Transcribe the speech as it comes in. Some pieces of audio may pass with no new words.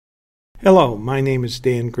Hello, my name is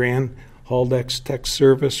Dan Gran, Haldex Tech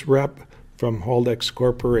Service Rep from Haldex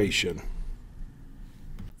Corporation.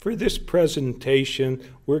 For this presentation,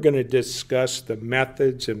 we're going to discuss the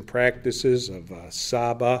methods and practices of a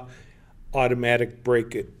SABA automatic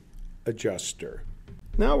brake adjuster.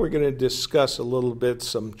 Now we're going to discuss a little bit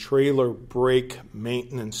some trailer brake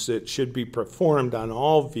maintenance that should be performed on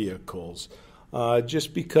all vehicles.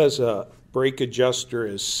 Just because a brake adjuster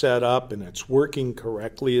is set up and it's working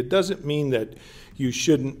correctly, it doesn't mean that you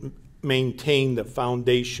shouldn't maintain the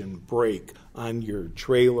foundation brake on your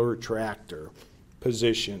trailer tractor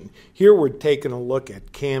position. Here we're taking a look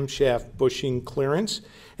at camshaft bushing clearance,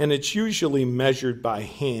 and it's usually measured by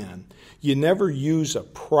hand. You never use a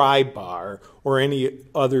pry bar or any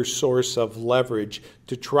other source of leverage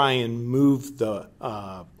to try and move the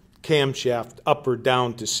camshaft up or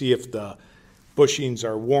down to see if the bushings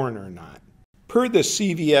are worn or not. Per the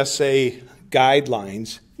CVSA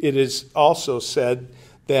guidelines, it is also said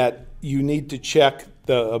that you need to check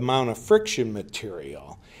the amount of friction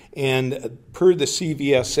material. And per the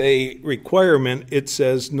CVSA requirement, it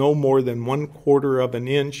says no more than 1/4 of an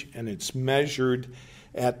inch, and it's measured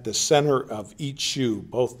at the center of each shoe,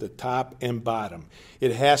 both the top and bottom.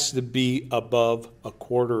 It has to be above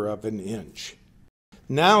 1/4 of an inch.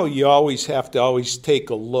 Now you always have to take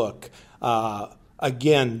a look.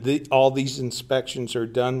 Again, all these inspections are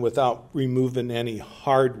done without removing any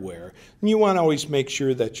hardware. And you want to always make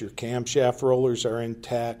sure that your camshaft rollers are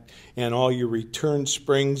intact and all your return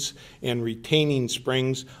springs and retaining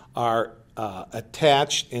springs are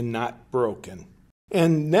attached and not broken.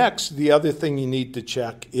 And next, the other thing you need to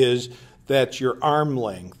check is that your arm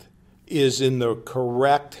length is in the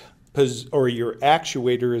correct or your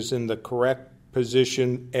actuator is in the correct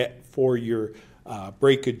position for your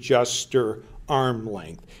brake adjuster arm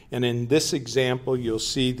length. And in this example, you'll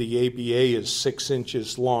see the ABA is 6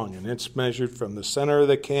 inches long, and it's measured from the center of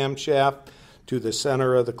the camshaft to the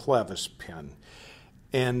center of the clevis pin.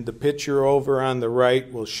 And the picture over on the right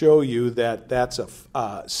will show you that that's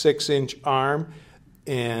a 6-inch arm.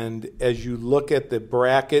 And as you look at the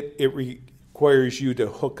bracket, it requires you to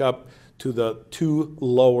hook up to the 2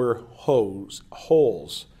 lower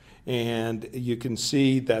holes. And you can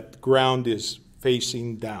see that the ground is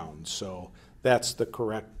facing down. So that's the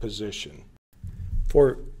correct position.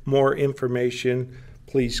 For more information,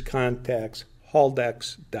 please contact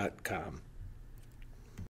haldex.com.